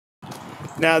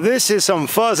Now this is some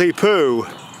fuzzy poo.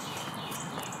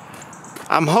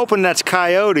 I'm hoping that's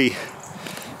coyote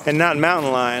and not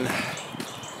mountain lion.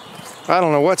 I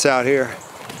don't know what's out here.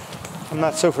 I'm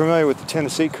not so familiar with the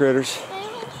Tennessee critters. I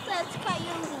hope that's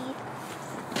coyote.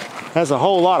 That's a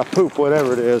whole lot of poop,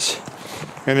 whatever it is.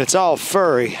 And it's all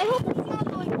furry. I hope it's not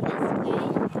going this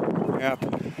way. Yep.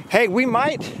 Hey, we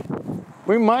might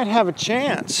have a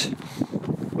chance.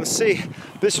 Let's see.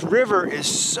 This river is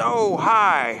so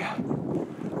high.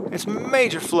 It's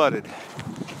major flooded.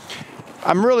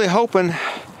 I'm really hoping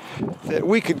that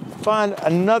we could find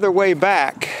another way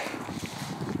back,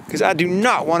 because I do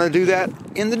not want to do that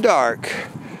in the dark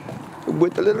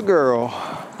with the little girl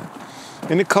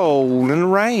in the cold and the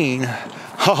rain.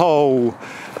 Oh,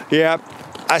 yeah,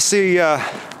 I see it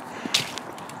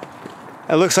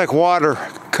looks like water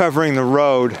covering the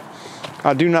road.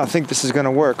 I do not think this is going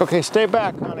to work. Okay, stay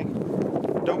back, honey.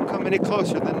 Don't come any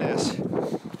closer than this.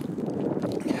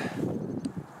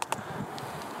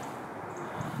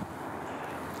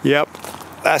 Yep,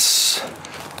 that's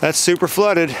super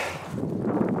flooded.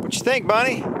 What you think,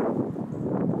 Bunny?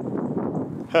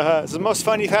 Is it the most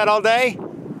fun you've had all day?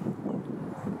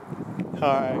 All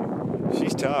right,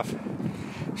 she's tough.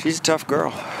 She's a tough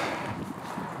girl.